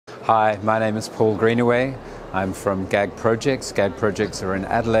Hi, my name is Paul Greenaway. I'm from GAGPROJECTS. GAGPROJECTS are in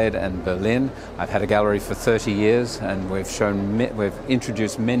Adelaide and Berlin. I've had a gallery for 30 years and we've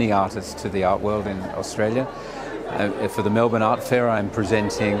introduced many artists to the art world in Australia. For the Melbourne Art Fair, I'm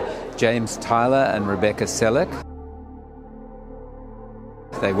presenting James Tyler and Rebecca Selleck.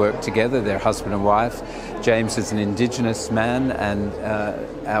 They work together, they're husband and wife. James is an Indigenous man, and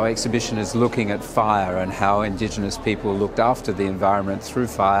our exhibition is looking at fire and how Indigenous people looked after the environment through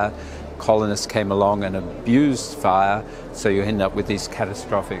fire. Colonists came along and abused fire, so you end up with these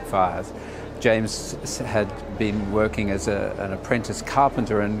catastrophic fires. James had been working as an apprentice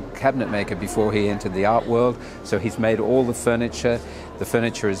carpenter and cabinet maker before he entered the art world, so he's made all the furniture. The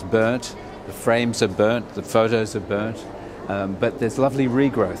furniture is burnt, the frames are burnt, the photos are burnt. But there's lovely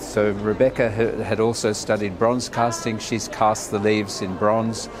regrowth. So Rebecca had also studied bronze casting. She's cast the leaves in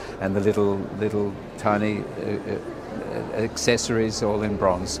bronze and the little tiny accessories all in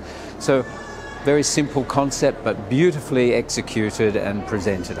bronze. So very simple concept, but beautifully executed and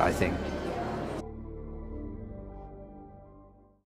presented, I think.